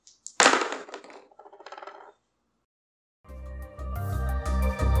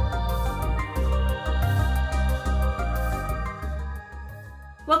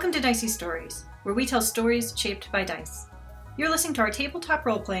Welcome to Dicey Stories, where we tell stories shaped by dice. You're listening to our tabletop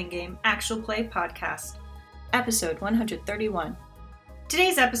role-playing game, Actual Play Podcast, episode 131.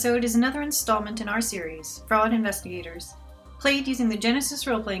 Today's episode is another installment in our series, Fraud Investigators, played using the Genesis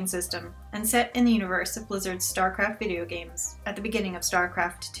role-playing system and set in the universe of Blizzard's StarCraft video games at the beginning of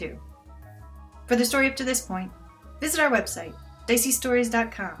StarCraft II. For the story up to this point, visit our website,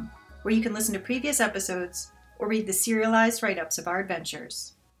 diceystories.com, where you can listen to previous episodes or read the serialized write-ups of our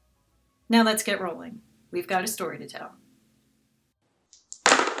adventures. Now let's get rolling. We've got a story to tell.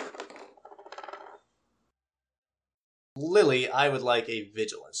 Lily, I would like a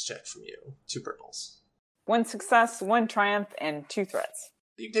vigilance check from you. 2 purples. 1 success, 1 triumph, and 2 threats.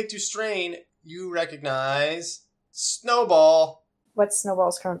 You can take 2 strain. You recognize Snowball. What's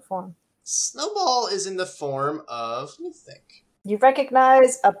Snowball's current form? Snowball is in the form of, let me think. You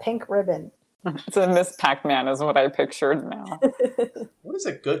recognize a pink ribbon. It's a Miss Pac-Man is what I pictured now. What is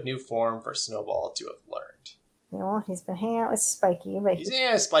a good new form for Snowball to have learned? You know, he's been hanging out with Spiky, but He's hanging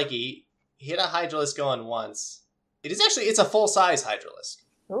out with Spiky. He had a Hydralisk going once. It's a full-size Hydralisk.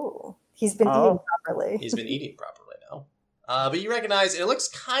 Ooh, he's been eating properly. He's been eating properly now. But you recognize it looks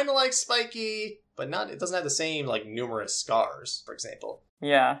kind of like Spiky, but it doesn't have the same, numerous scars, for example.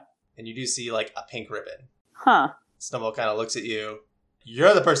 Yeah. And you do see, a pink ribbon. Huh. Snowball kind of looks at you.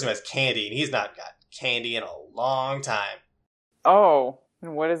 You're the person who has candy, and he's not got candy in a long time. Oh,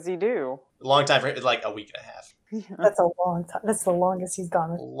 and what does he do? A long time for him, like a week and a half. That's a long time. That's the longest he's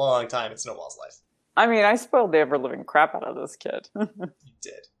gone. A long time in Snowball's life. I mean, I spoiled the ever-living crap out of this kid. You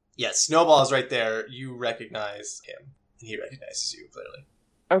did. Yeah, Snowball is right there. You recognize him, and he recognizes you, clearly.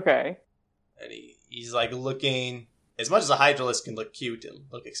 Okay. And he's looking, as much as a Hydralisk can look cute and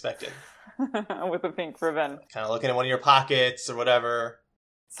look expected. With a pink ribbon. Kind of looking at one of your pockets or whatever.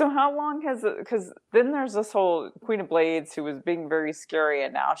 So how long has it... Because then there's this whole Queen of Blades who was being very scary,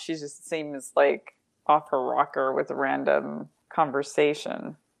 and now she just seems off her rocker with a random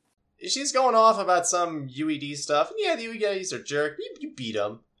conversation. She's going off about some UED stuff. Yeah, the UEDs are jerk. You beat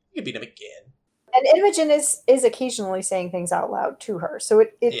them. You can beat them again. And Imogen is occasionally saying things out loud to her. So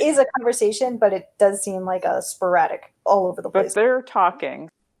it is a conversation, but it does seem like a sporadic all over the place. But they're talking.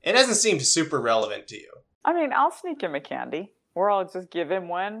 It doesn't seem super relevant to you. I mean, I'll sneak him a candy. Or I'll just give him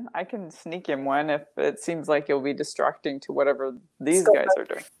one. I can sneak him one if it seems like it'll be distracting to whatever these guys are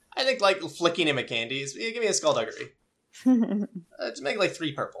doing. I think flicking him a candy is... Give me a skullduggery. Just make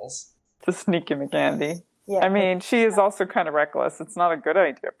 3 purples. To sneak him a candy. Yeah. I mean, she is also kind of reckless. It's not a good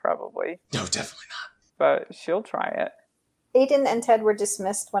idea, probably. No, definitely not. But she'll try it. Aiden and Ted were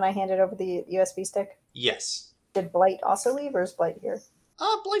dismissed when I handed over the USB stick. Yes. Did Blight also leave, or is Blight here?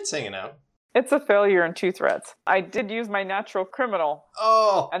 Blight's hanging out. It's a failure and 2 threats. I did use my natural criminal.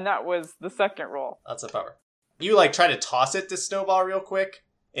 Oh! And that was the second roll. That's a bummer. You, try to toss it to Snowball real quick,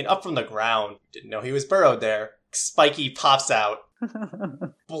 and up from the ground, didn't know he was burrowed there, Spiky pops out,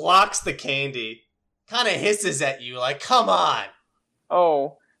 blocks the candy, kind of hisses at you, come on!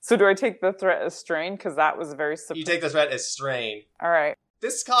 Oh. So do I take the threat as strain? Because that was very... You take the threat as strain. All right.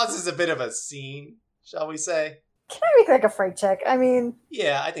 This causes a bit of a scene, shall we say? Can I make a fright check? I mean...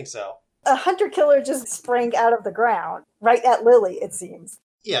 Yeah, I think so. A hunter-killer just sprang out of the ground, right at Lily, it seems.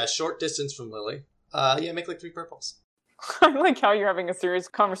 Yeah, short distance from Lily. Make 3 purples. I like how you're having a serious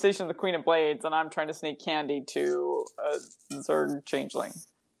conversation with the Queen of Blades, and I'm trying to sneak candy to a Zerg changeling.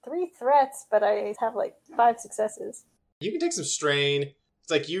 3 threats, but I have 5 successes. You can take some strain.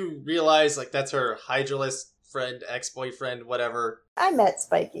 It's you realize that's her Hydralisk friend, ex-boyfriend, whatever. I met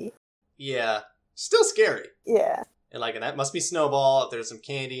Spiky. Yeah. Still scary. Yeah. And that must be Snowball if there's some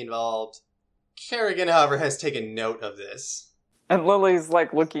candy involved. Kerrigan, however, has taken note of this. And Lily's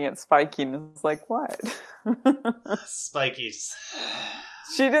looking at Spiky and is what? Spiky's.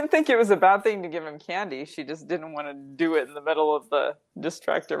 She didn't think it was a bad thing to give him candy. She just didn't want to do it in the middle of the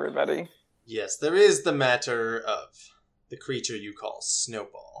distract everybody. Yes, there is the matter of the creature you call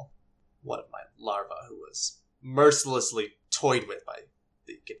Snowball. One of my larvae who was mercilessly toyed with by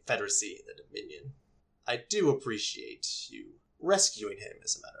the Confederacy and the Dominion. I do appreciate you rescuing him,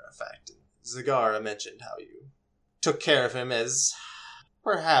 as a matter of fact. And Zagara mentioned how you took care of him as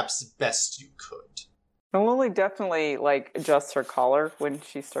perhaps best you could. And Lily definitely, adjusts her collar when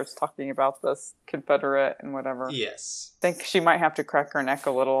she starts talking about this Confederate and whatever. Yes. I think she might have to crack her neck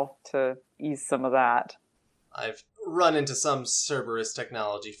a little to ease some of that. I've run into some Cerberus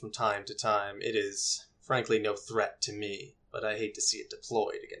technology from time to time. It is, frankly, no threat to me, but I hate to see it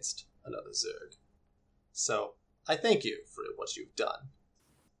deployed against another Zerg. So, I thank you for what you've done.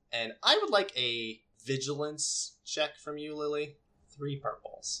 And I would like a vigilance check from you, Lily. 3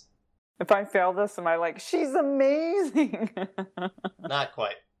 purples. If I fail this, am I like, she's amazing? Not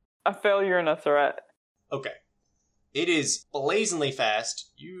quite. A failure and a threat. Okay. It is blazingly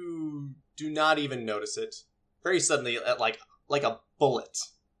fast. You do not even notice it. Very suddenly, like a bullet.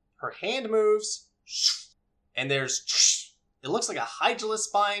 Her hand moves, and there's... It looks like a Hydralis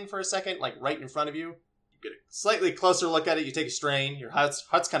spine for a second, like right in front of you. You get a slightly closer look at it, you take a strain, your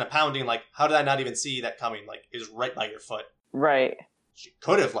heart's kind of pounding, like, how did I not even see that coming? Like, it was right by your foot. Right. She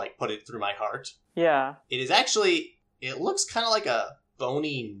could have, put it through my heart. Yeah. It is actually... It looks kind of like a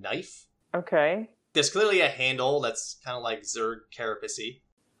bony knife. Okay. There's clearly a handle that's kind of like Zerg carapace-y.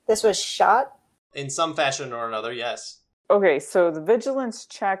 This was shot? In some fashion or another, yes. Okay, so the vigilance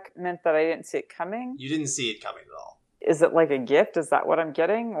check meant that I didn't see it coming? You didn't see it coming at all. Is it like a gift? Is that what I'm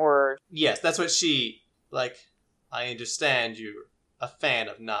getting? Or... Yes, that's what she... I understand you're a fan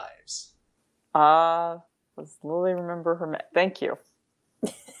of knives. Does Lily remember her... Thank you.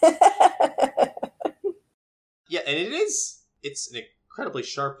 Yeah, and it's an incredibly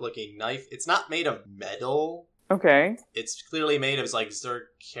sharp-looking knife. It's not made of metal. Okay. It's clearly made of, Zerg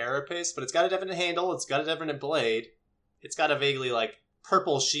carapace, but it's got a definite handle, it's got a definite blade. It's got a vaguely,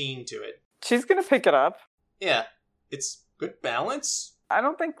 purple sheen to it. She's gonna pick it up. Yeah, it's good balance. I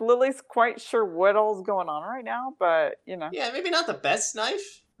don't think Lily's quite sure what all's going on right now, but, Yeah, maybe not the best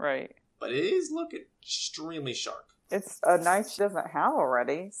knife, Right. but it is looking extremely sharp. It's a knife she doesn't have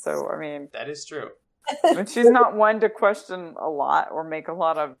already, so, I mean... That is true. And she's not one to question a lot or make a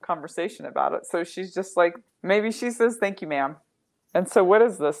lot of conversation about it, so she's just like, maybe she says, thank you, ma'am. And so what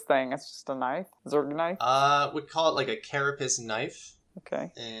is this thing? It's just a knife? Zerg knife? We'd call it a carapace knife.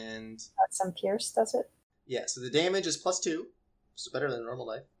 Okay. And... Got some pierce, does it? Yeah, so the damage is +2, so better than a normal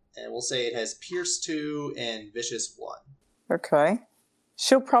knife. And we'll say it has Pierce 2 and Vicious 1. Okay.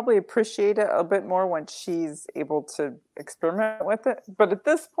 She'll probably appreciate it a bit more when she's able to experiment with it. But at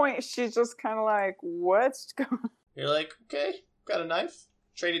this point, she's just kind of like, what's going on? You're like, okay, got a knife.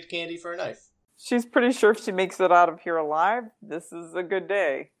 Traded candy for a knife. She's pretty sure if she makes it out of here alive, this is a good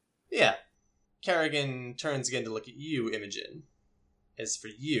day. Yeah. Kerrigan turns again to look at you, Imogen. As for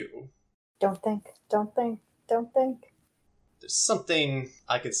you... Don't think. There's something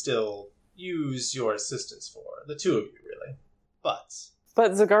I could still use your assistance for. The two of you, really. But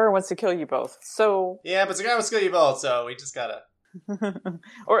Zagara wants to kill you both, so... Yeah, but Zagara wants to kill you both, so we just gotta...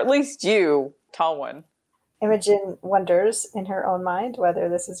 Or at least you, tall one. Imogen wonders in her own mind whether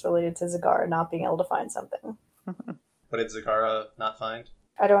this is related to Zagara not being able to find something. What did Zagara not find?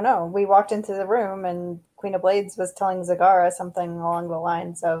 I don't know. We walked into the room and Queen of Blades was telling Zagara something along the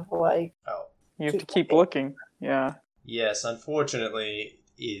lines of, Oh. You have to keep looking. Yeah. Yes, unfortunately,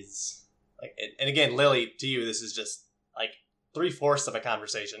 is... And again, Lily, to you, this is just, 3/4 of a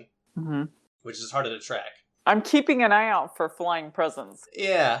conversation. Mm-hmm. Which is harder to track. I'm keeping an eye out for flying presents.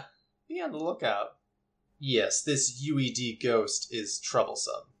 Yeah, be on the lookout. Yes, this UED ghost is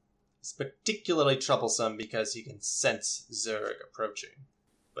troublesome. It's particularly troublesome because he can sense Zerg approaching.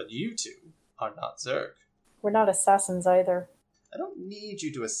 But you two are not Zerg. We're not assassins either. I don't need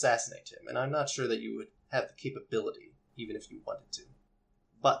you to assassinate him, and I'm not sure that you would have the capability, even if you wanted to.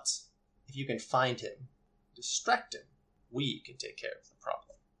 But, if you can find him, distract him, we can take care of the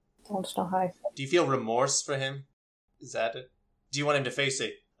problem. Don't know how I feel. Do you feel remorse for him? Is that it? Do you want him to face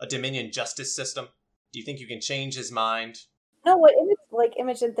a Dominion justice system? Do you think you can change his mind? No,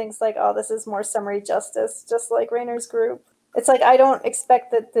 Imogen thinks oh, this is more summary justice, just like Raynor's group. It's I don't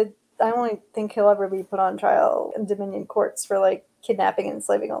expect that I only think he'll ever be put on trial in Dominion courts for kidnapping and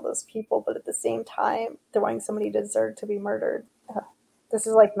enslaving all those people, but at the same time, they're wanting somebody to deserve to be murdered. This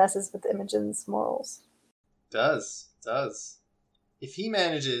is messes with Imogen's morals. Does. If he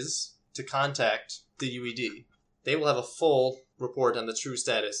manages to contact the UED, they will have a full report on the true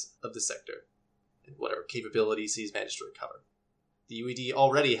status of the sector and whatever capabilities he's managed to recover. The UED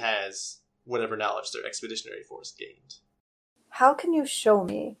already has whatever knowledge their expeditionary force gained. How can you show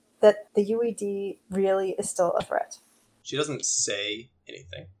me that the UED really is still a threat? She doesn't say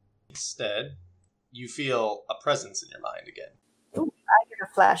anything. Instead, you feel a presence in your mind again. Ooh, I get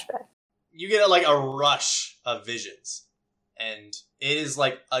a flashback. You get a rush of visions. And it is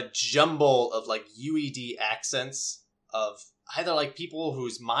a jumble of UED accents of either people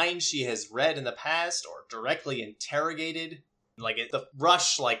whose mind she has read in the past or directly interrogated. The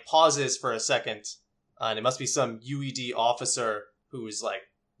rush pauses for a second, and it must be some UED officer who's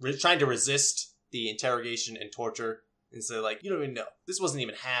trying to resist the interrogation and torture. And so you don't even know. This wasn't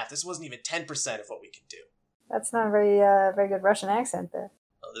even half. This wasn't even 10% of what we can do. That's not a very good Russian accent there.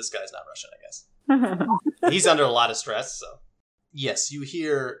 Well, this guy's not Russian, I guess. He's under a lot of stress, so. Yes, you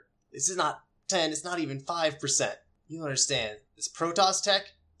hear, this is not 10, it's not even 5%. You understand, this Protoss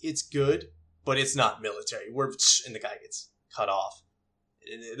tech, it's good, but it's not military. And the guy gets cut off.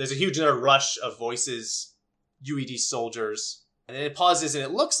 There's a huge rush of voices, UED soldiers, and then it pauses, and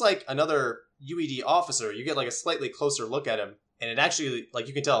it looks like another UED officer. You get like a slightly closer look at him, and it actually, like,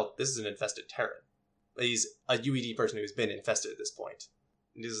 you can tell this is an infested Terran. He's a UED person who's been infested at this point.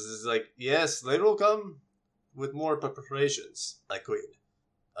 And this is like, yes, they will come with more preparations, my queen.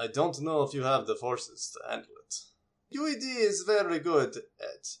 I don't know if you have the forces to handle it. UED is very good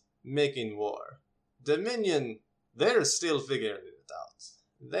at making war. Dominion, they're still figuring it out.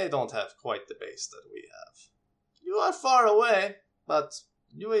 They don't have quite the base that we have. You are far away, but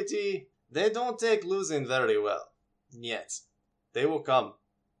UED, they don't take losing very well. Yet. They will come.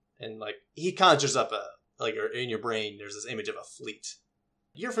 And, like, he conjures up in your brain, there's this image of a fleet.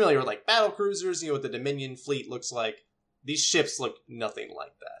 You're familiar with, like, battle cruisers, what the Dominion fleet looks like. These ships look nothing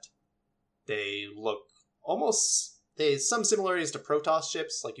like that. They look some similarities to Protoss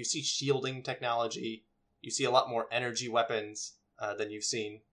ships. Like, you see shielding technology. You see a lot more energy weapons than you've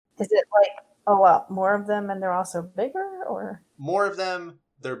seen. Is it like a lot more of them and they're also bigger, or? More of them,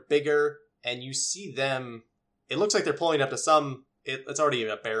 they're bigger, and you see them, it looks like they're pulling up to it's already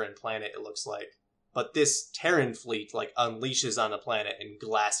a barren planet, it looks like. But this Terran fleet, like, unleashes on a planet and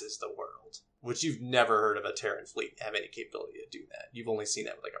glasses the world. Which you've never heard of a Terran fleet have any capability to do that. You've only seen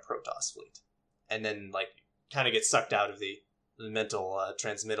that with, like, a Protoss fleet. And then, like, kind of get sucked out of the mental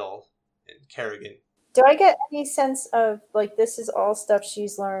transmittal in Kerrigan. Do I get any sense of, like, this is all stuff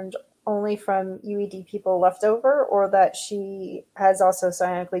she's learned only from UED people left over, or that she has also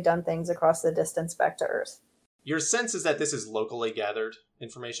psionically done things across the distance back to Earth? Your sense is that this is locally gathered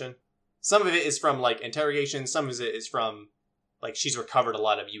information. Some of it is from, like, interrogation. Some of it is from, like, she's recovered a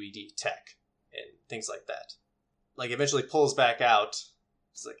lot of UED tech and things like that. Like, eventually pulls back out.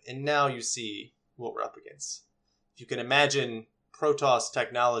 It's like, and now you see what we're up against. If you can imagine Protoss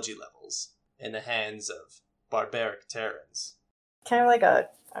technology levels in the hands of barbaric Terrans. Kind of like a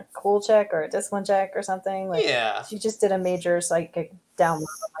cool check or a discipline check or something. Like, yeah. She just did a major psychic download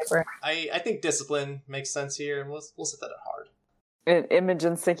of my brain. I think discipline makes sense here, and we'll set that at hard.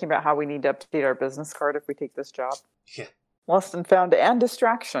 Imogen's thinking about how we need to update our business card if we take this job. Yeah. Lost and found and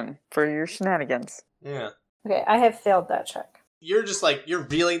distraction for your shenanigans. Yeah. Okay, I have failed that check. You're just like, you're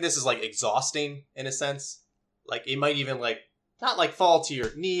feeling this is like exhausting in a sense. Like, it might even like, not like fall to your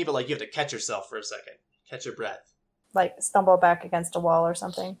knee, but like you have to catch yourself for a second. Catch your breath. Like stumble back against a wall or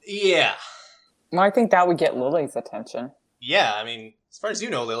something. Yeah. Well, I think that would get Lily's attention. Yeah, I mean, as far as you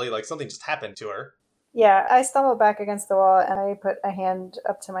know, Lily, like something just happened to her. Yeah, I stumble back against the wall and I put a hand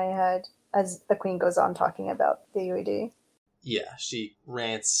up to my head as the queen goes on talking about the UED. Yeah, she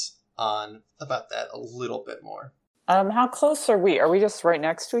rants on about that a little bit more. How close are we? Are we just right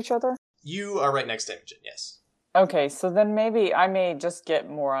next to each other? You are right next to Imogen, yes. Okay, so then maybe I may just get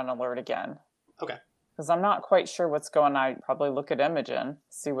more on alert again. Okay. Because I'm not quite sure what's going on. I'd probably look at Imogen,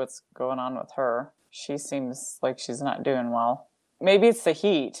 see what's going on with her. She seems like she's not doing well. Maybe it's the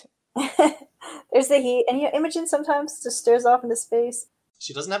heat. There's the heat, and Imogen sometimes just stares off into space.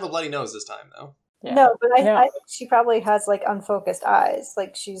 She doesn't have a bloody nose this time, though. Yeah. No, but I think she probably has like unfocused eyes.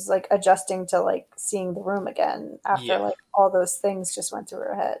 Like she's like adjusting to like seeing the room again after like all those things just went through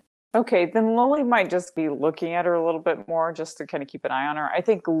her head. Okay, then Lily might just be looking at her a little bit more just to kind of keep an eye on her. I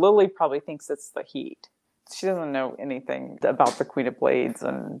think Lily probably thinks it's the heat. She doesn't know anything about the Queen of Blades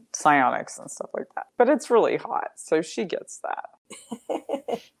and psionics and stuff like that. But it's really hot, so she gets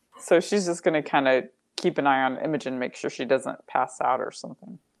that. So she's just going to kind of keep an eye on Imogen, make sure she doesn't pass out or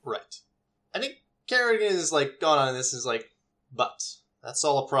something. Right. I think Kerrigan is like gone on this is like, but that's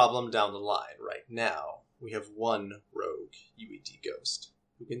all a problem down the line. Right now, we have one rogue UED ghost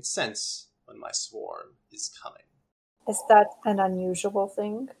who can sense when my swarm is coming. Is that an unusual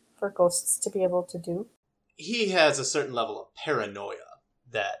thing for ghosts to be able to do? He has a certain level of paranoia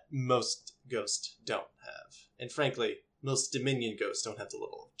that most ghosts don't have. And frankly, most Dominion ghosts don't have the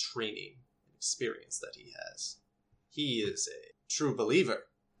level of training and experience that he has. He is a true believer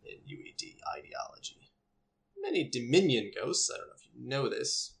in UED ideology. Many Dominion ghosts, I don't know if you know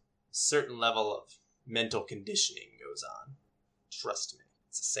this, a certain level of mental conditioning goes on. Trust me.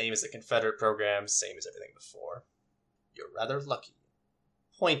 It's the same as the Confederate program, same as everything before. You're rather lucky.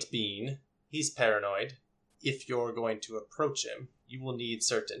 Point being, he's paranoid. If you're going to approach him, you will need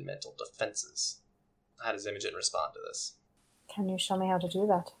certain mental defenses. How does Imogen respond to this? Can you show me how to do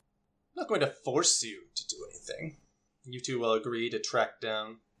that? I'm not going to force you to do anything. You two will agree to track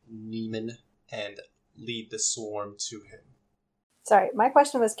down Neiman and lead the swarm to him. Sorry, my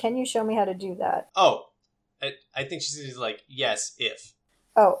question was, can you show me how to do that? Oh, I think she's like, yes, if.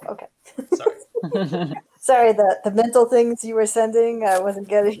 Oh, okay. Sorry. Sorry, the mental things you were sending, I wasn't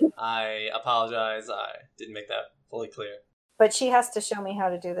getting. I apologize. I didn't make that fully clear. But she has to show me how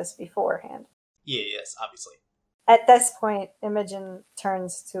to do this beforehand. Yeah, yes, obviously. At this point, Imogen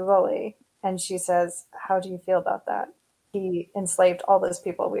turns to Lily and she says, "How do you feel about that? He enslaved all those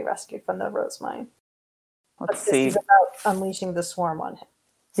people we rescued from the Rose Mine. Let's But this see. is about unleashing the swarm on him."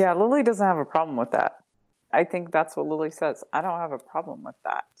 Yeah, Lily doesn't have a problem with that. I think that's what Lily says. I don't have a problem with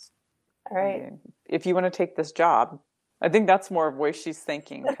that. All right. I mean, if you want to take this job, I think that's more of where she's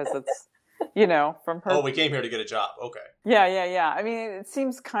thinking because it's, you know, from her. Oh, we came here to get a job. Okay. Yeah. I mean, it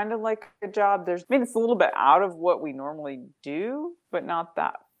seems kind of like a job. I mean, it's a little bit out of what we normally do, but not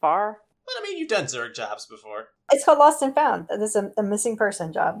that far. But I mean, you've done Zerg jobs before. It's called Lost and Found. This is a missing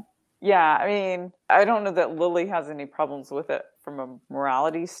person job. Yeah, I mean, I don't know that Lily has any problems with it from a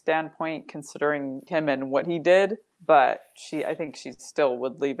morality standpoint, considering him and what he did. But I think she still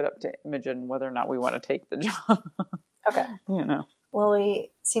would leave it up to Imogen whether or not we want to take the job. Okay. You know.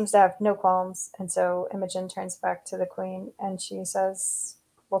 Lily seems to have no qualms, and so Imogen turns back to the Queen and she says,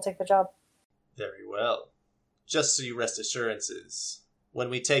 "We'll take the job." Very well. Just so you rest assurances, when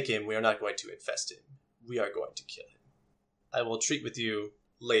we take him, we are not going to infest him. We are going to kill him. I will treat with you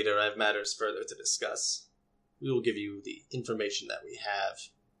later. I have matters further to discuss. We will give you the information that we have.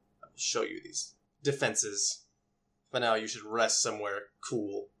 I will show you these defenses. For now, you should rest somewhere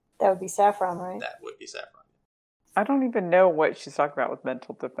cool. That would be Saffron, right? That would be Saffron. I don't even know what she's talking about with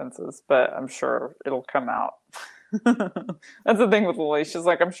mental defenses, but I'm sure it'll come out. That's the thing with Lily. She's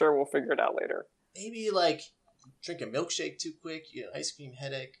like, I'm sure we'll figure it out later. Maybe, like, drink a milkshake too quick, you get an ice cream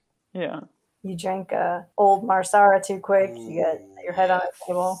headache. Yeah. You drank old Marsara too quick. You get your head on a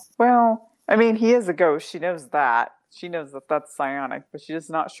table. Well, I mean, he is a ghost. She knows that. She knows that that's psionic, but she's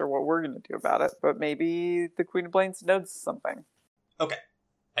not sure what we're going to do about it. But maybe the Queen of Blades knows something. Okay.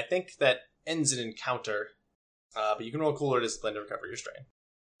 I think that ends an encounter, but you can roll Cooler Discipline to recover your strain.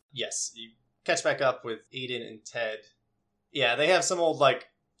 Yes, you catch back up with Aiden and Ted. Yeah, they have some old, like,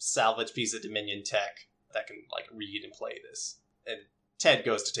 salvage piece of Dominion tech that can, like, read and play this. And Ted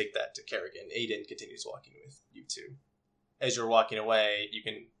goes to take that to Kerrigan. Aiden continues walking with you two. As you're walking away, you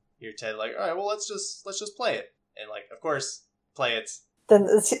can hear Ted like, "All right, well, let's just play it." And, like, of course, play it. Then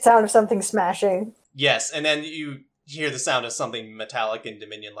the sound of something smashing. Yes, and then you hear the sound of something metallic and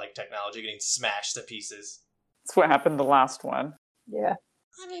Dominion-like technology getting smashed to pieces. That's what happened the last one. Yeah.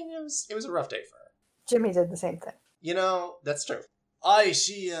 I mean, it was a rough day for her. Jimmy did the same thing. You know, that's true.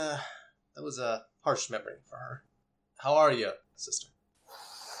 That was a harsh memory for her. How are you, sister?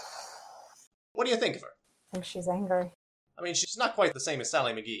 What do you think of her? I think she's angry. I mean, she's not quite the same as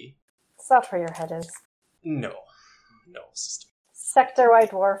Sally McGee. It's not where your head is. No, sister.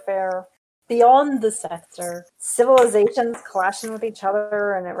 Sector-wide warfare. Beyond the sector. Civilizations clashing with each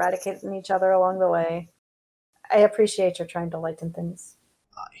other and eradicating each other along the way. I appreciate you're trying to lighten things.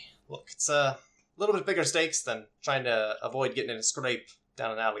 Aye. Look, it's a little bit bigger stakes than trying to avoid getting in a scrape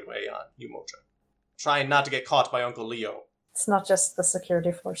down an alleyway on New Motra. Trying not to get caught by Uncle Leo. It's not just the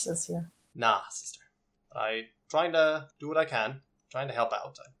security forces here. Nah, sister. I'm trying to do what I can. Trying to help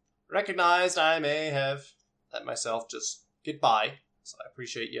out. I recognized I may have let myself just get by, so I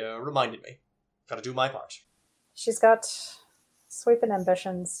appreciate you reminding me. Gotta do my part. She's got sweeping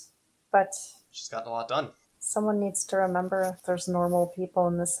ambitions, but She's gotten a lot done. someone needs to remember there's normal people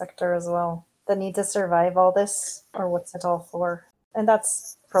in this sector as well that need to survive all this, or what's it all for? And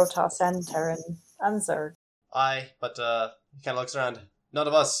that's Protoss and Terran and Zerg. Aye, but he kind of looks around. None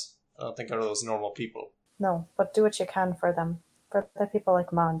of us, I don't think, are those normal people. No, but do what you can for them. For the people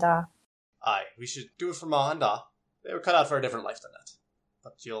like Ma and Da. Aye, we should do it for Ma and Da. They were cut out for a different life than that.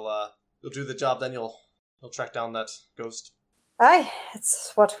 But you'll do the job, then you'll track down that ghost. Aye,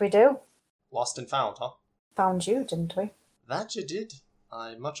 it's what we do. Lost and found, huh? Found you, didn't we? That you did.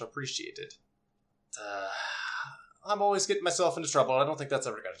 I much appreciate it. I'm always getting myself into trouble. I don't think that's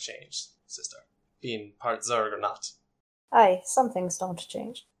ever going to change, sister. Being part Zerg or not. Aye, some things don't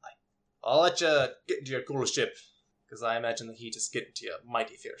change. I'll let you get into your cool ship, because I imagine the heat is getting to you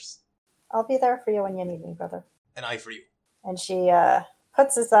mighty fierce. I'll be there for you when you need me, brother. And I for you. And she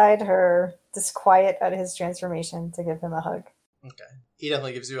puts aside her disquiet at his transformation to give him a hug. Okay. He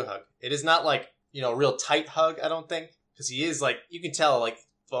definitely gives you a hug. It is not like, a real tight hug, I don't think. Because he is like, you can tell, like,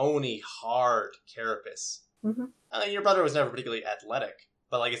 bony, hard carapace. Mm-hmm. I mean, your brother was never particularly athletic.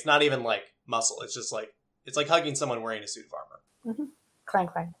 But, like, it's not even, like, muscle. It's just, like, it's like hugging someone wearing a suit of armor. Mm-hmm. Clang,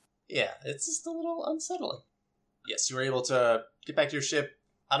 clang. Yeah, it's just a little unsettling. Yes, you were able to get back to your ship.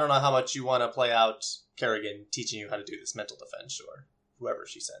 I don't know how much you want to play out Kerrigan teaching you how to do this mental defense, or whoever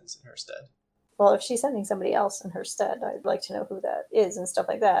she sends in her stead. Well, if she's sending somebody else in her stead, I'd like to know who that is and stuff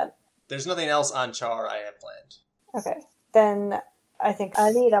like that. there's nothing else on Char I have planned. Okay. Then I think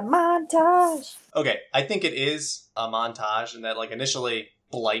I need a montage. Okay, I think it is a montage, and that, like, initially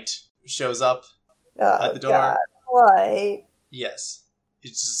Blight shows up at the door. God. Why? Yes.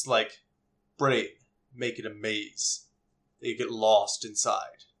 It's just like, brain, make it a maze. You get lost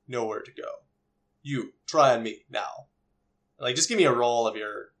inside. Nowhere to go. You, try on me, now. Like, just give me a roll of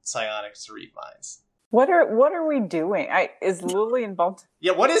your psionics to read minds. What are we doing? Is Lily involved?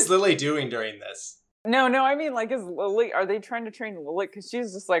 Yeah, what is Lily doing during this? No, I mean, like, are they trying to train Lily? Because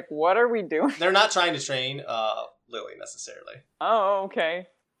she's just like, what are we doing? They're not trying to train Lily, necessarily. Oh, okay.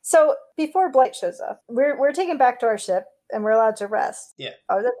 So, before Blight shows up, we're taken back to our ship, and we're allowed to rest. Yeah.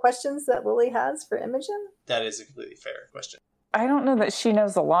 Are there questions that Lily has for Imogen? That is a completely fair question. I don't know that she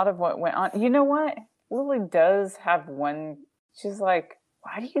knows a lot of what went on. You know what? Lily does have one. She's like,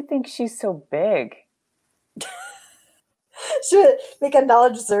 why do you think she's so big? Should make a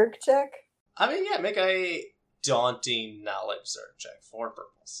knowledge Zerg check? I mean, yeah, make a daunting knowledge search check for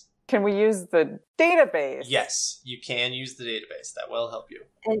purples. Can we use the database? Yes, you can use the database. That will help you.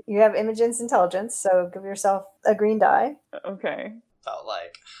 And you have Imogen's intelligence, so give yourself a green die. Okay. About,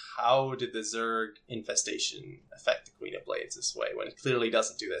 like, how did the Zerg infestation affect the Queen of Blades this way when it clearly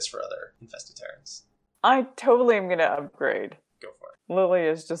doesn't do this for other infested Terrans? I totally am going to upgrade. Go for it. Lily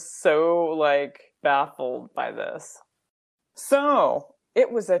is just so, like, baffled by this. So,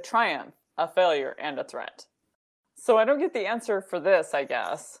 it was a triumph, a failure, and a threat. So I don't get the answer for this, I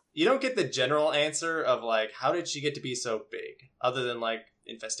guess. You don't get the general answer of, like, how did she get to be so big? Other than, like,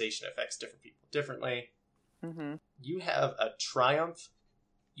 infestation affects different people differently. Mm-hmm. You have a triumph.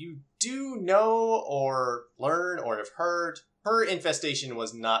 You do know or learn or have heard her infestation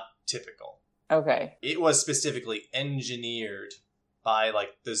was not typical. Okay. It was specifically engineered by,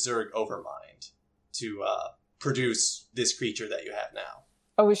 like, the Zerg Overmind to produce this creature that you have now.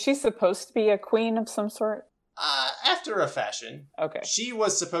 Oh, is she supposed to be a queen of some sort? After a fashion. Okay. She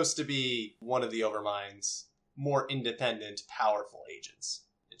was supposed to be one of the Overmind's more independent, powerful agents.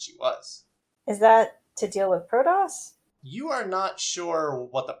 And she was. Is that to deal with Protoss? You are not sure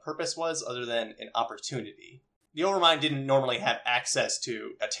what the purpose was other than an opportunity. The Overmind didn't normally have access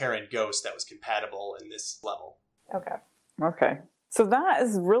to a Terran ghost that was compatible in this level. Okay. Okay. So that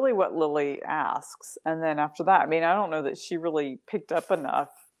is really what Lily asks. And then after that, I mean, I don't know that she really picked up enough.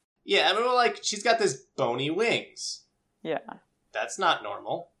 Yeah, I mean, well, like, she's got this bony wings. Yeah. That's not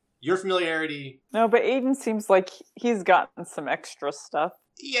normal. Your familiarity... No, but Aiden seems like he's gotten some extra stuff.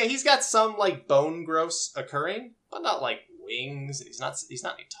 Yeah, he's got some, like, bone growth occurring, but not, like, wings. He's not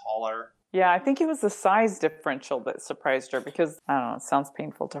any taller. Yeah, I think it was the size differential that surprised her because, I don't know, it sounds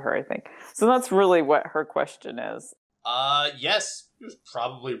painful to her, I think. So that's really what her question is. Yes. It was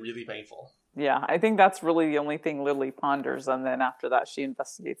probably really painful. Yeah, I think that's really the only thing Lily ponders, and then after that she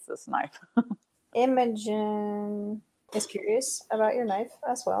investigates this knife. Imogen is curious about your knife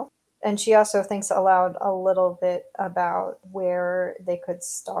as well. And she also thinks aloud a little bit about where they could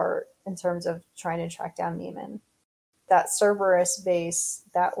start in terms of trying to track down Neiman. That Cerberus base,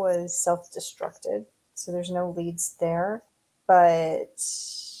 that was self-destructed, so there's no leads there. But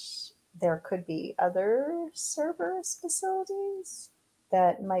there could be other Cerberus facilities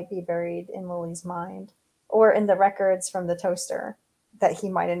that might be buried in Lily's mind, or in the records from the toaster that he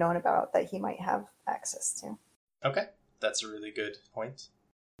might have known about, that he might have access to. Okay, that's a really good point.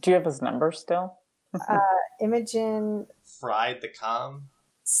 Do you have his number still? Imogen Fried the comm?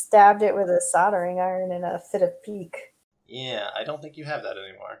 stabbed it with a soldering iron in a fit of pique. Yeah, I don't think you have that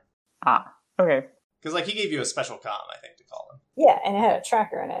anymore. Ah, okay. Because, like, he gave you a special comm, I think, to call him. Yeah, and it had a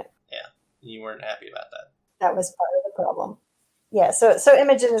tracker in it. Yeah, you weren't happy about that. That was part of the problem. Yeah, so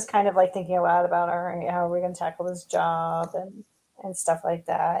Imogen is kind of like thinking a lot about, all right, how are we going to tackle this job and stuff like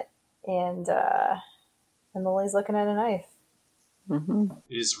that. And Lily's looking at a knife. Mm-hmm.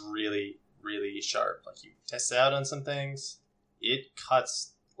 It is really, really sharp. Like, you test it out on some things, it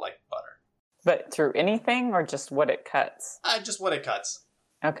cuts like butter. But through anything or just what it cuts? Just what it cuts.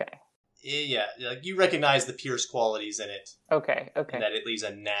 Okay. Yeah, like, you recognize the pierce qualities in it. Okay. And that it leaves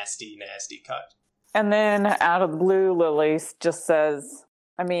a nasty, nasty cut. And then out of the blue, Lily just says,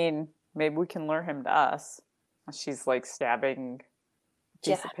 I mean, maybe we can lure him to us. She's like stabbing a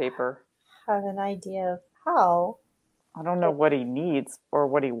piece of paper. Have an idea of how. I don't know what he needs or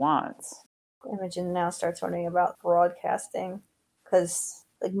what he wants. Imogen now starts wondering about broadcasting, because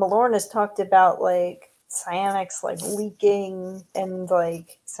like Malorn has talked about like psionics like leaking and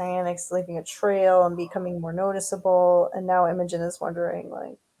like psionics leaving a trail and becoming more noticeable, and now Imogen is wondering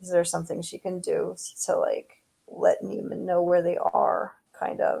like, is there something she can do to like let Neiman know where they are,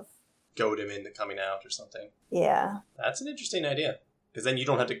 kind of Goad him into coming out or something. Yeah. That's an interesting idea. Because then you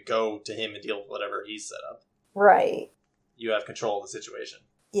don't have to go to him and deal with whatever he's set up. Right. You have control of the situation.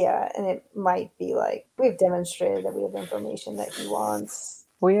 Yeah, and it might be like, we've demonstrated that we have information that he wants.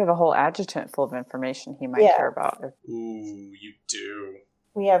 We have a whole adjutant full of information he might care about. Ooh, you do.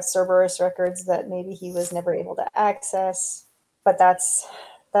 We have Cerberus records that maybe he was never able to access, but that's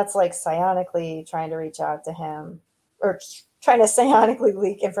like psionically trying to reach out to him, or trying to psionically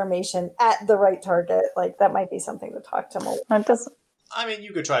leak information at the right target. Like, that might be something to talk to him. That doesn't. I mean,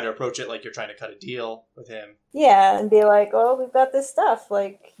 you could try to approach it like you're trying to cut a deal with him. Yeah, and be like, "Oh, we've got this stuff.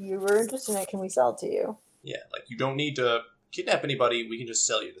 Like, you were interested in it. Can we sell it to you?" Yeah, like, you don't need to kidnap anybody. We can just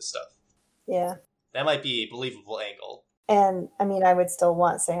sell you this stuff. Yeah. That might be a believable angle. And, I mean, I would still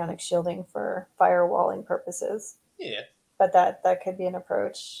want psionic shielding for firewalling purposes. Yeah. But that could be an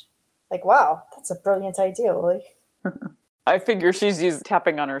approach. Like, wow, that's a brilliant idea, Lily. I figure she's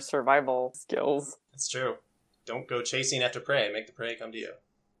tapping on her survival skills. That's true. Don't go chasing after prey. Make the prey come to you.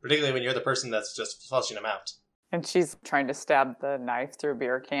 Particularly when you're the person that's just flushing them out. And she's trying to stab the knife through a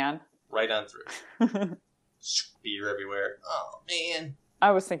beer can. Right on through. Beer everywhere. Oh, man.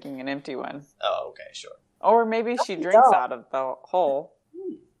 I was thinking an empty one. Oh, okay, sure. Or maybe she drinks out of the hole.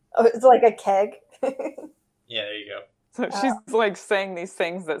 Oh, it's like a keg. Yeah, there you go. So she's like saying these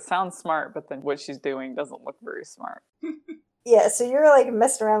things that sound smart, but then what she's doing doesn't look very smart. Yeah, so you're like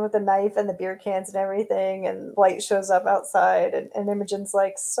messing around with the knife and the beer cans and everything, and Blight shows up outside, and Imogen's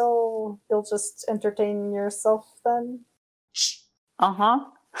like, "So you'll just entertain yourself then?" Uh-huh.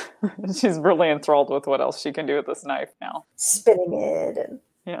 She's really enthralled with what else she can do with this knife now. Spinning it, and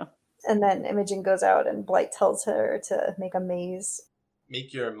yeah. And then Imogen goes out, and Blight tells her to make a maze.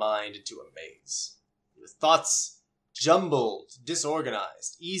 Make your mind into a maze. Your thoughts jumbled,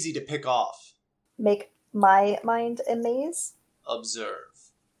 disorganized, easy to pick off. Make my mind a maze?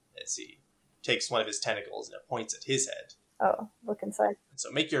 Observe. As he takes one of his tentacles and it points at his head. Oh, look inside. And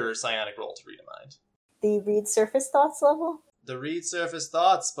so make your psionic roll to read a mind. The read surface thoughts level? The read surface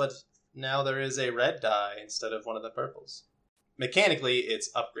thoughts, but now there is a red die instead of one of the purples. Mechanically,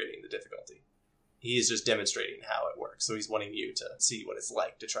 it's upgrading the difficulty. He's just demonstrating how it works, so he's wanting you to see what it's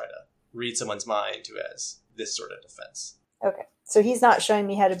like to try to read someone's mind who has this sort of defense. Okay. So he's not showing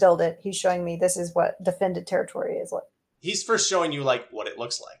me how to build it. He's showing me this is what defended territory is like. He's first showing you, like, what it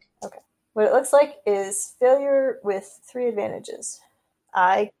looks like. Okay. What it looks like is failure with 3 advantages.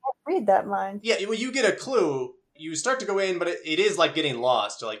 I can't read that mind. Yeah, well, you get a clue. You start to go in, but it is like getting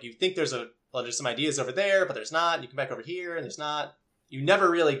lost. Like, you think there's some ideas over there, but there's not. You come back over here, and there's not. You never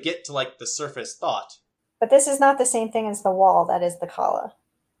really get to, like, the surface thought. But this is not the same thing as the wall. That is the Kala.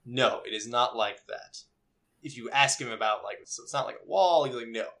 No, it is not like that. If you ask him about, like, so it's not like a wall, he's like,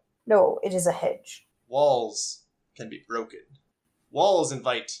 no. No, it is a hedge. Walls can be broken. Walls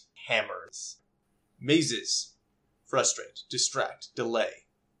invite hammers. Mazes frustrate, distract, delay.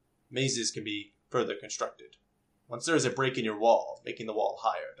 Mazes can be further constructed. Once there is a break in your wall, making the wall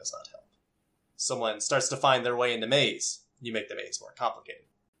higher does not help. Someone starts to find their way in the maze, you make the maze more complicated.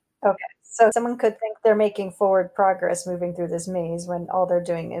 Okay, so someone could think they're making forward progress moving through this maze when all they're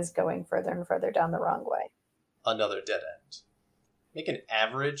doing is going further and further down the wrong way. Another dead end. Make an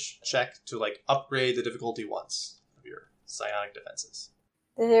average check to, like, upgrade the difficulty once of your psionic defenses.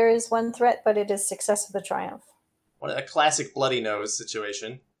 There is one threat, but it is success of the triumph. A classic bloody nose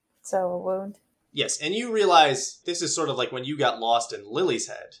situation. So a wound. Yes, and you realize this is sort of like when you got lost in Lily's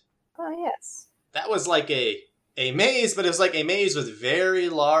head. Oh, yes. That was like a maze, but it was like a maze with very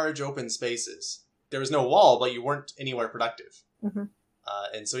large open spaces. There was no wall, but you weren't anywhere productive. Mm-hmm.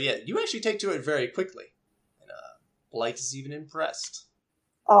 And so, yeah, you actually take to it very quickly. And Blight is even impressed.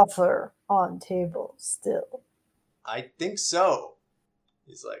 Offer on table still. I think so.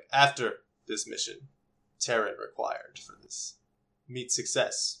 He's like, after this mission, Terran required for this. Meet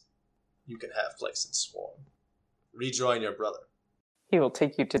success. You can have place in Swarm. Rejoin your brother. He will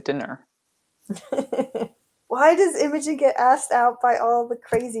take you to dinner. Why does Imogen get asked out by all the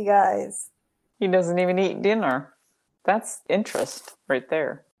crazy guys? He doesn't even eat dinner. That's interest right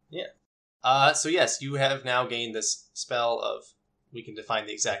there. Yeah. So yes, you have now gained this spell of, we can define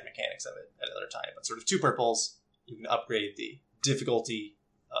the exact mechanics of it at another time, but sort of 2 purples, you can upgrade the difficulty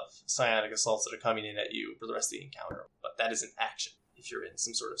of psionic assaults that are coming in at you for the rest of the encounter. But that is an action if you're in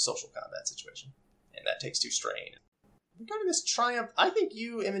some sort of social combat situation. And that takes 2 strain. Regarding this triumph, I think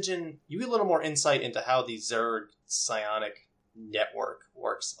you, Imogen, you get a little more insight into how the Zerg psionic network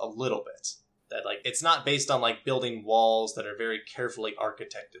works a little bit. That, like, it's not based on, like, building walls that are very carefully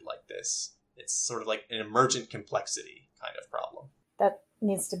architected like this. It's sort of like an emergent complexity kind of problem. That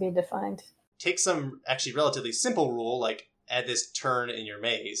needs to be defined. Take some actually relatively simple rule, like add this turn in your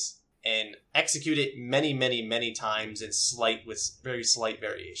maze, and execute it many, many, many times with very slight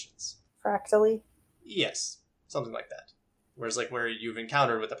variations. Fractally? Yes, something like that. Whereas like where you've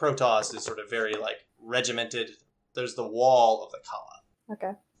encountered with the Protoss is sort of very like regimented. There's the wall of the Kala.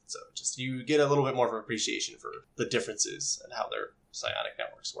 Okay. So just you get a little bit more of an appreciation for the differences and how their psionic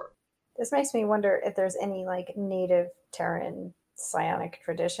networks work. This makes me wonder if there's any like native Terran psionic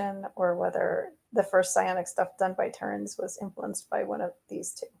tradition, or whether the first psionic stuff done by Terrans was influenced by one of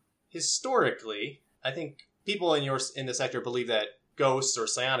these two. Historically, I think people in the sector believe that ghosts or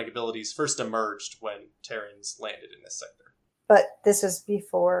psionic abilities first emerged when Terrans landed in this sector. But this was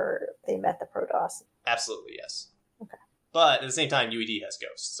before they met the Protoss. Absolutely, yes. Okay. But at the same time, UED has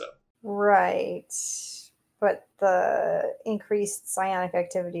ghosts, so... Right. But the increased psionic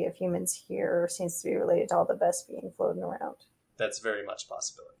activity of humans here seems to be related to all the best being floating around. That's very much a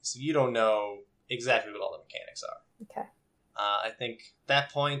possibility. So you don't know exactly what all the mechanics are. Okay. I think at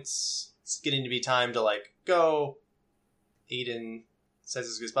that point, it's getting to be time to, like, go. Aiden says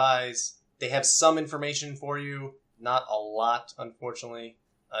his goodbyes. They have some information for you. Not a lot, unfortunately.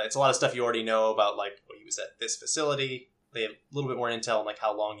 It's a lot of stuff you already know about, like, he was at this facility. They have a little bit more intel on, like,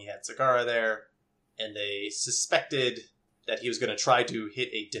 how long he had Sagara there. And they suspected that he was going to try to hit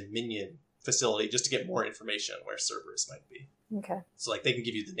a Dominion facility just to get more information on where Cerberus might be. Okay. So, like, they can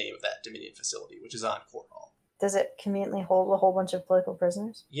give you the name of that Dominion facility, which is on Court Hall. Does it conveniently hold a whole bunch of political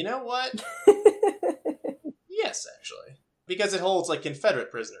prisoners? You know what? Yes, actually. Because it holds, like,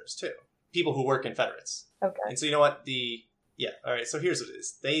 Confederate prisoners, too. People who were Confederates. Okay. And so, you know what? Alright, so here's what it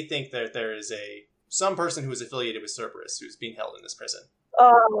is. They think that there is some person who is affiliated with Cerberus who's being held in this prison.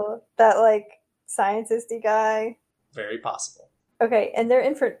 Oh, that, like, scientisty guy? Very possible. Okay, and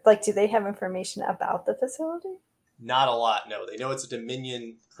do they have information about the facility? Not a lot, no. They know it's a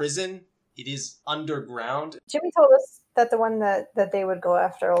Dominion prison. It is underground. Jimmy told us that the one that they would go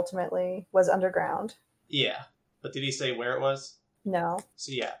after ultimately was underground. Yeah. But did he say where it was? No.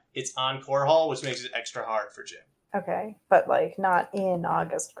 So yeah, it's on Core Hall, which makes it extra hard for Jim. Okay, but like not in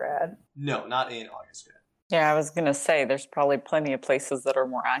August grad. No, not in August grad. Yeah, I was going to say there's probably plenty of places that are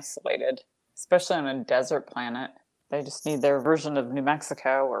more isolated, especially on a desert planet. They just need their version of New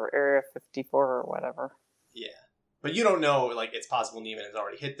Mexico or Area 54 or whatever. Yeah. But you don't know, like, it's possible Neiman has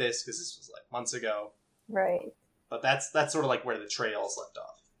already hit this because this was, like, months ago. Right. But that's sort of, like, where the trails left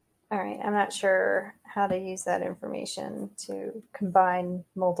off. All right, I'm not sure how to use that information to combine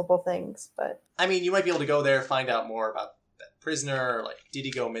multiple things, but... I mean, you might be able to go there, find out more about that prisoner, or, like, did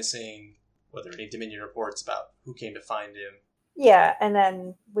he go missing? Were there any Dominion reports about who came to find him? Yeah, and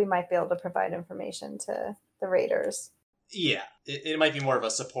then we might be able to provide information to the Raiders. Yeah, it might be more of a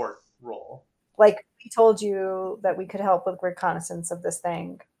support role. Like, we told you that we could help with reconnaissance of this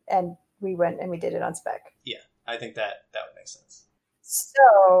thing, and we went and we did it on spec. Yeah, I think that would make sense.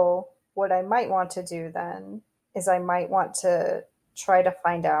 So, what I might want to do then is I might want to try to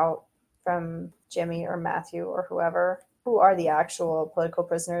find out from Jimmy or Matthew or whoever who are the actual political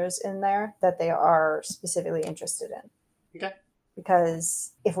prisoners in there that they are specifically interested in. Okay.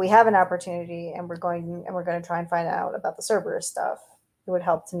 Because if we have an opportunity and we're going to try and find out about the Cerberus stuff, it would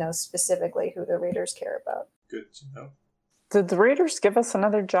help to know specifically who the Raiders care about. Good to know. Did the Raiders give us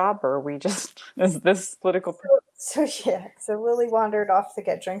another job, or are we just... is this political... So Lily wandered off to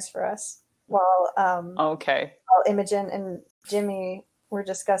get drinks for us while okay. while Imogen and Jimmy were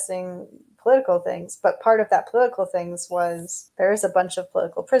discussing political things. But part of that political things was there's a bunch of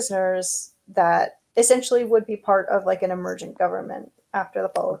political prisoners that essentially would be part of like an emergent government after the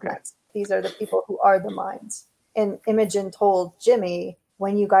fall of Mets. These are the people who are the minds. And Imogen told Jimmy,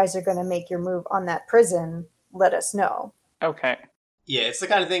 when you guys are going to make your move on that prison, let us know. Okay. Yeah, it's the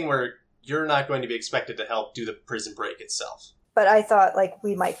kind of thing where you're not going to be expected to help do the prison break itself. But I thought like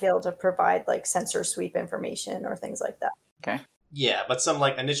we might be able to provide like sensor sweep information or things like that. Okay. Yeah, but some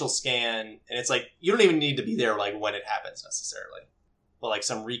like initial scan, and it's like you don't even need to be there like when it happens necessarily. But like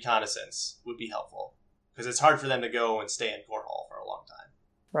some reconnaissance would be helpful. Because it's hard for them to go and stay in Core Hall for a long time.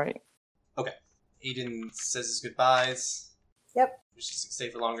 Right. Okay. Aiden says his goodbyes. Yep. Wish he could stay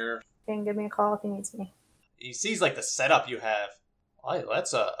for longer. He can give me a call if he needs me. He sees like the setup you have. Oh,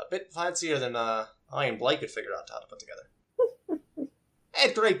 that's a bit fancier than I and Blake could figure out how to put together.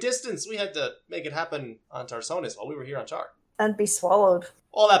 At great distance, we had to make it happen on Tarsonis while we were here on Char. And be swallowed.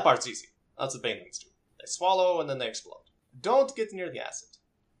 All that part's easy. That's what Banelings do. They swallow and then they explode. Don't get near the acid.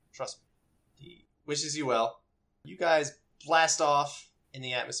 Trust me. He wishes you well. You guys blast off in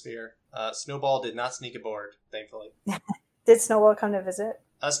the atmosphere. Snowball did not sneak aboard, thankfully. Did Snowball come to visit?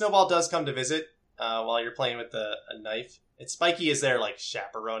 Snowball does come to visit while you're playing with a knife. And Spiky is there, like,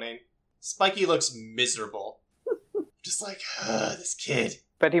 chaperoning. Spiky looks miserable. Just like, this kid.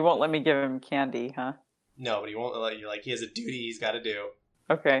 But he won't let me give him candy, huh? No, but he won't let you. Like, he has a duty he's got to do.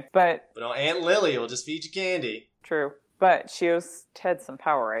 Okay, but... But no, Aunt Lily will just feed you candy. True. But she owes Ted some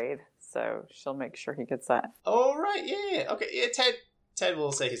Powerade, so she'll make sure he gets that. Oh, right, yeah. Okay, yeah, Ted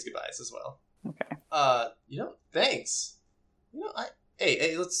will say his goodbyes as well. Okay. Thanks.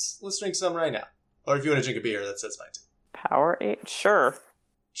 Hey, let's drink some right now. Or if you want to drink a beer, that's fine too. Powerade? Sure.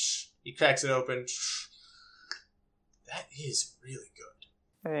 He cracks it open. That is really good.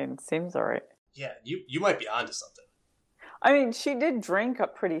 I mean, it seems alright. Yeah, you might be onto something. I mean, she did drink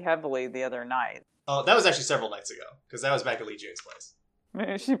up pretty heavily the other night. Oh, that was actually several nights ago, because that was back at Lee June's place.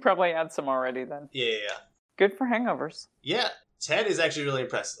 Maybe she probably had some already then. Yeah. Good for hangovers. Yeah, Ted is actually really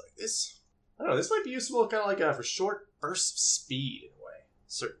impressed. Like, this, I don't know, this might be useful kind of like for short bursts of speed in a way.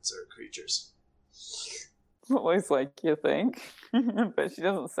 Certain creatures. Lily's like, you think? But she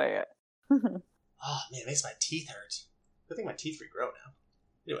doesn't say it. Oh, man, it makes my teeth hurt. Good thing my teeth regrow now.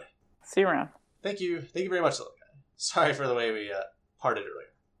 Anyway. See you around. Thank you very much, little guy. Sorry for the way we parted earlier.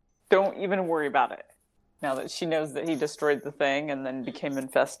 Don't even worry about it. Now that she knows that he destroyed the thing and then became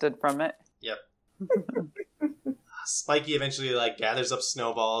infested from it. Yep. Spiky eventually gathers up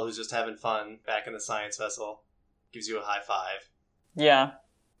Snowball, who's just having fun back in the science vessel. Gives you a high five. Yeah.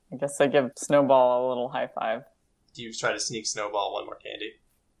 I guess I give Snowball a little high five. Do you try to sneak Snowball one more candy?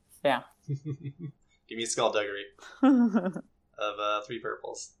 Yeah. Give me a skullduggery of 3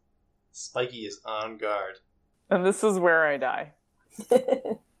 purples. Spiky is on guard. And this is where I die.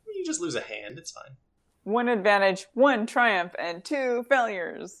 You just lose a hand, it's fine. 1 advantage, 1 triumph, and 2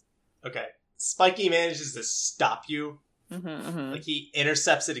 failures. Okay. Spiky manages to stop you. Mm-hmm. He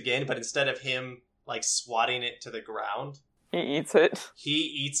intercepts it again, but instead of him, swatting it to the ground... He eats it. He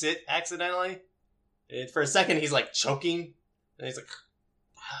eats it accidentally. And for a second, he's, choking. And he's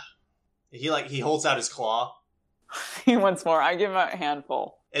he holds out his claw. He wants more. I give him a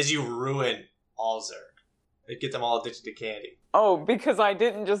handful. As you ruin all Zerg. It get them all addicted to candy. Oh, because I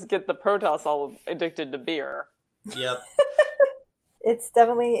didn't just get the Protoss all addicted to beer. Yep. It's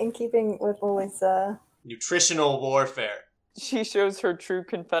definitely in keeping with Lily's, Nutritional warfare. She shows her true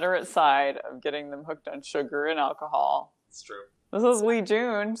Confederate side of getting them hooked on sugar and alcohol. It's true. This is Lee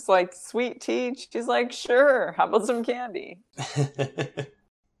June. She's like, sweet tea. She's like, sure. How about some candy?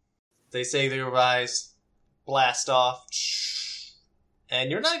 They say their goodbyes, blast off, and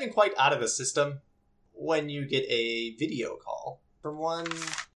you're not even quite out of the system when you get a video call from one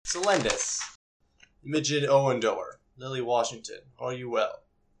Zelendis. Imogen Owendor, Lily Washington, are you well?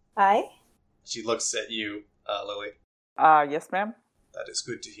 Hi. She looks at you, Lily. Yes, ma'am. That is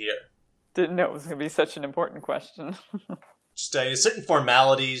good to hear. Didn't know it was going to be such an important question. Just certain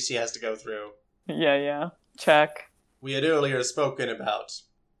formalities she has to go through. Yeah. Check. We had earlier spoken about,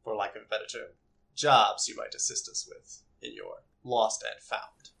 for lack of a better term, jobs you might assist us with in your lost and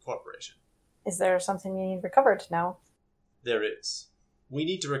found corporation. Is there something you need recovered now? There is. We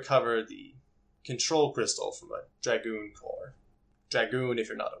need to recover the control crystal from a Dragoon core. Dragoon, if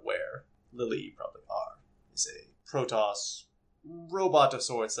you're not aware, Lily you probably are, is a Protoss robot of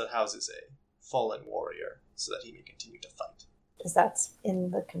sorts that houses a fallen warrior so that he may continue to fight. Is that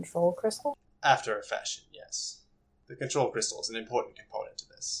in the control crystal? After a fashion, yes. The control crystal is an important component to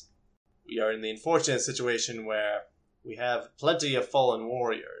this. We are in the unfortunate situation where we have plenty of fallen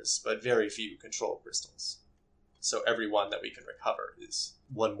warriors, but very few control crystals. So every one that we can recover is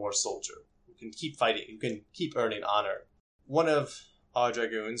one more soldier who can keep fighting, who can keep earning honor. One of our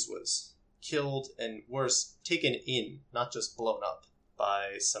Dragoons was killed and worse, taken in, not just blown up,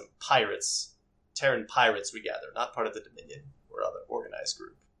 by some pirates, Terran pirates we gather, not part of the Dominion or other organized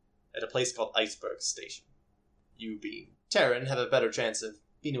group, at a place called Iceberg Station. You being Terran have a better chance of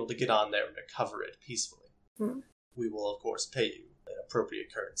being able to get on there and recover it peacefully. We will, of course, pay you an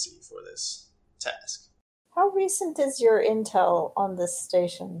appropriate currency for this task. How recent is your intel on this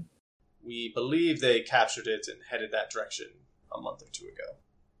station? We believe they captured it and headed that direction a month or 2 ago.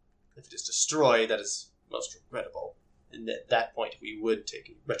 If it is destroyed, that is most regrettable. And at that point, we would take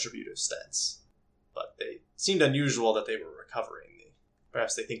a retributive stance. But they seemed unusual that they were recovering.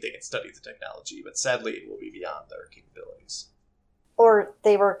 Perhaps they think they can study the technology, but sadly it will be beyond their capabilities. Or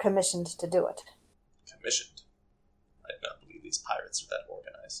they were commissioned to do it. Commissioned? I do not believe these pirates are that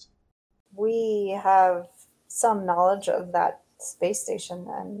organized. We have some knowledge of that space station,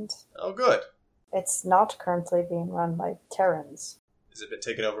 and... Oh, good. It's not currently being run by Terrans. Has it been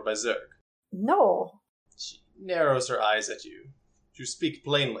taken over by Zerg? No. She narrows her eyes at you. You speak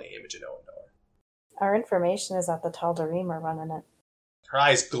plainly, Imogen Owendor. Our information is that the Tal'Darim are running it. Her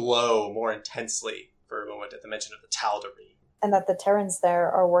eyes glow more intensely for a moment at the mention of the Tal'Darim. And that the Terrans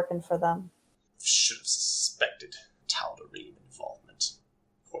there are working for them. Should have suspected Tal'Darim involvement.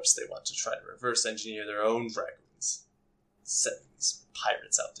 Of course, they want to try to reverse engineer their own dragoons. Send these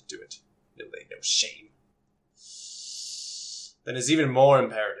pirates out to do it. No shame. Then it's even more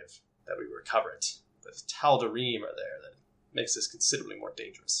imperative that we recover it. But if Tal'Darim are there, that makes this considerably more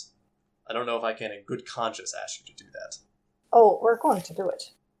dangerous. I don't know if I can in good conscience ask you to do that. Oh, we're going to do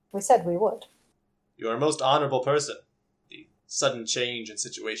it. We said we would. You are a most honorable person. The sudden change in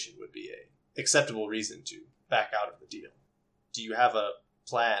situation would be a acceptable reason to back out of the deal. Do you have a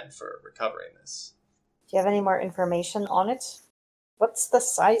plan for recovering this? Do you have any more information on it? What's the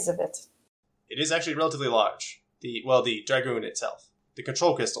size of it? It is actually relatively large. The Dragoon itself. The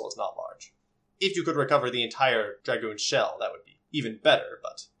control crystal is not large. If you could recover the entire Dragoon shell, that would be even better,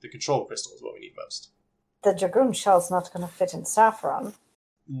 but the control crystal is what we need most. The Dragoon shell's not going to fit in Saffron.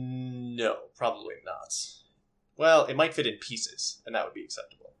 No, probably not. Well, it might fit in pieces, and that would be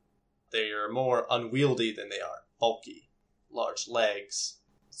acceptable. They are more unwieldy than they are bulky. Large legs,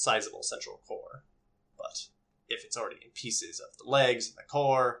 sizable central core. But if it's already in pieces of the legs and the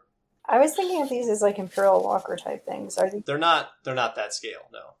core... I was thinking of these as like Imperial Walker type things. Are they They're not that scale,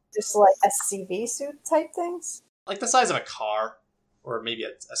 no. just like SCV suit type things? Like the size of a car, or maybe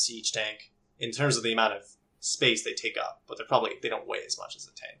a siege tank, in terms of the amount of space they take up, but they don't weigh as much as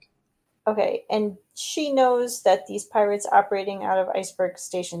a tank. Okay, and she knows that these pirates operating out of Iceberg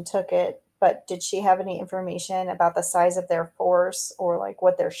Station took it, but did she have any information about the size of their force or like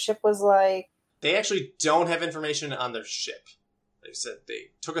what their ship was like? They actually don't have information on their ship. They said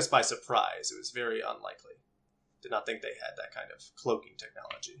they took us by surprise. It was very unlikely. Did not think they had that kind of cloaking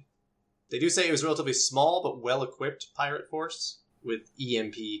technology. They do say it was a relatively small but well-equipped pirate force with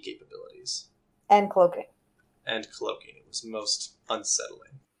EMP capabilities. And cloaking. And cloaking. It was most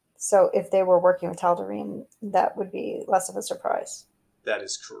unsettling. So if they were working with Tal'Darim, that would be less of a surprise. That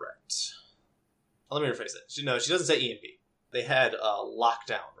is correct. Let me rephrase that. She doesn't say EMP. They had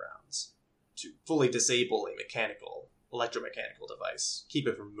lockdown rounds to fully disable a electromechanical device, keep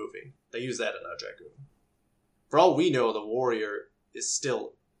it from moving. They use that in our Dragoon. For all we know, the warrior is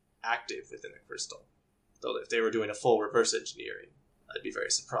still active within the crystal. Though if they were doing a full reverse engineering, I'd be very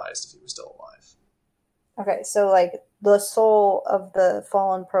surprised if he was still alive. Okay, so like the soul of the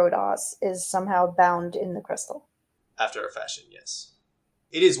fallen Protoss is somehow bound in the crystal. After a fashion, yes.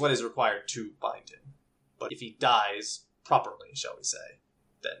 It is what is required to bind him. But if he dies properly, shall we say,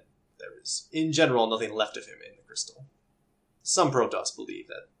 then there is, in general, nothing left of him in the crystal. Some Protoss believe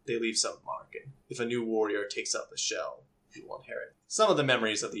that they leave some mark, and if a new warrior takes up the shell, he will inherit some of the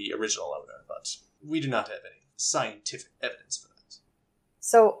memories of the original owner, but we do not have any scientific evidence for that.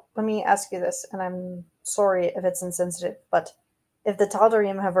 So let me ask you this, and I'm sorry if it's insensitive, but if the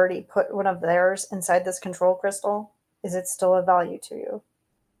Tal'Darim have already put one of theirs inside this control crystal, is it still of value to you?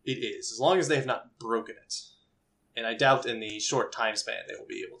 It is, as long as they have not broken it. And I doubt in the short time span they will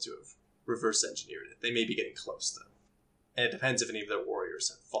be able to have reverse engineered it. They may be getting close, though. And it depends if any of their warriors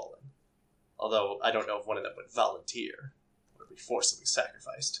have fallen. Although, I don't know if one of them would volunteer, or be forcibly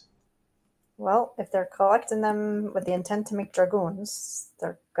sacrificed. Well, if they're collecting them with the intent to make Dragoons,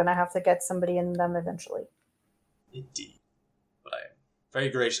 they're gonna have to get somebody in them eventually. Indeed. But I am very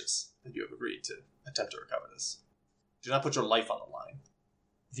gracious that you have agreed to attempt to recover this. Do not put your life on the line.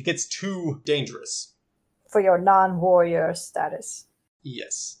 If it gets too dangerous... For your non-warrior status.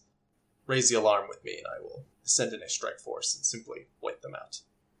 Yes. Raise the alarm with me and I will send in a strike force and simply wipe them out.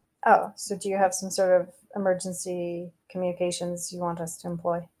 Oh, so do you have some sort of emergency communications you want us to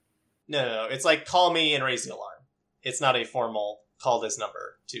employ? No. It's like call me and raise the alarm. It's not a formal call this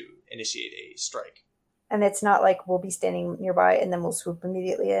number to initiate a strike. And it's not like we'll be standing nearby and then we'll swoop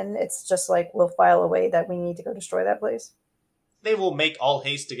immediately in. It's just like we'll file away that we need to go destroy that place. They will make all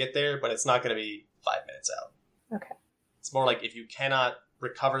haste to get there, but it's not going to be 5 minutes out. Okay. It's more like if you cannot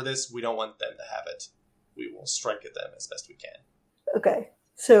recover this, we don't want them to have it. We will strike at them as best we can. Okay.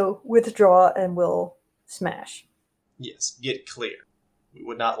 So withdraw and we'll smash. Yes, get clear. We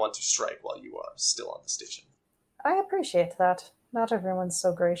would not want to strike while you are still on the station. I appreciate that. Not everyone's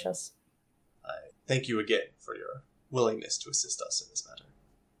so gracious. I thank you again for your willingness to assist us in this matter.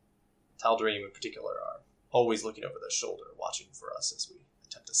 Tal'Darim in particular are always looking over their shoulder, watching for us as we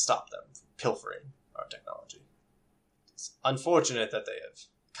attempt to stop them from pilfering our technology. It's unfortunate that they have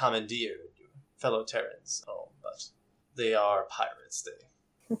commandeered your fellow Terrans home, but they are pirates.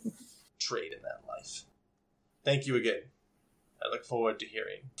 They trade in that life. Thank you again. I look forward to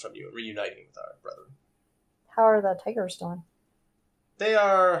hearing from you and reuniting with our brethren. How are the tigers doing? They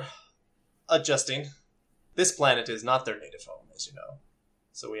are adjusting. This planet is not their native home, as you know.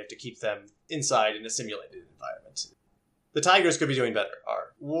 So we have to keep them inside in a simulated environment. The tigers could be doing better.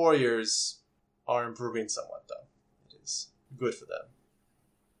 Our warriors are improving somewhat, though. It is good for them.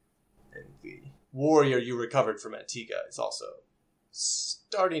 warrior you recovered from Antigua is also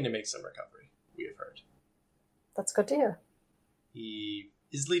starting to make some recovery, we have heard. That's good to hear. He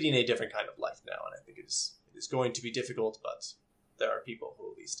is leading a different kind of life now, and I think it is going to be difficult, but there are people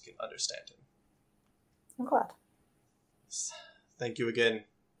who at least can understand him. I'm glad. Thank you again.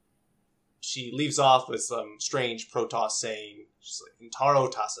 She leaves off with some strange Protoss saying, she's like, Intaro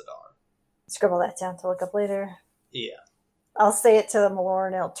Tassadar. Scribble that down to look up later. Yeah. I'll say it to the Malorn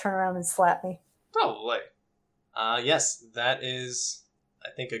and he'll turn around and slap me. Probably. Yes, that is, I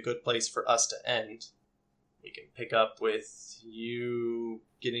think, a good place for us to end. We can pick up with you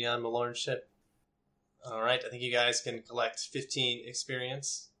getting on Malorn's ship. Alright, I think you guys can collect 15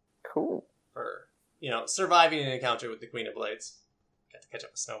 experience. Cool. For, surviving an encounter with the Queen of Blades. Got to catch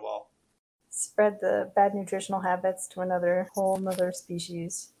up with Snowball. Spread the bad nutritional habits to whole nother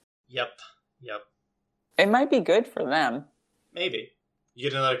species. Yep. It might be good for them. Maybe. You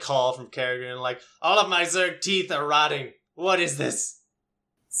get another call from Kerrigan like, all of my Zerg teeth are rotting. What is this?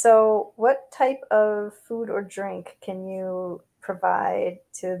 So, what type of food or drink can you provide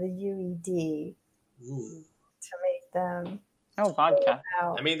to the UED to make them... Oh, vodka.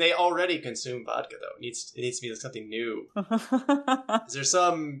 Out? I mean, they already consume vodka, though. It needs to be something new. Is there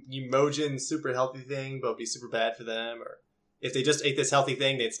some Emojin super healthy thing, but would be super bad for them? Or if they just ate this healthy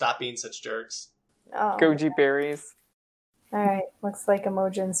thing, they'd stop being such jerks? Oh. Goji berries. Alright, looks like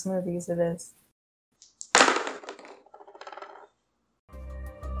Emojin smoothies it is.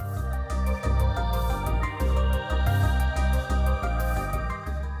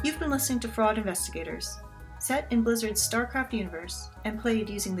 You've been listening to Fraud Investigators, set in Blizzard's StarCraft universe and played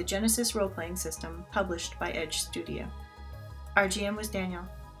using the Genesis role-playing system published by Edge Studio. Our GM was Daniel,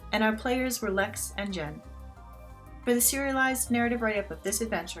 and our players were Lex and Jen. For the serialized narrative write-up of this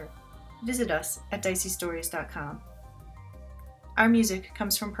adventure, visit us at diceystories.com. Our music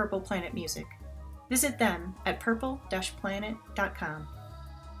comes from Purple Planet Music. Visit them at purple-planet.com.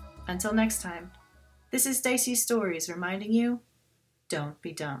 Until next time, this is Dicey Stories reminding you, don't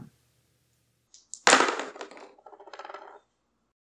be dumb.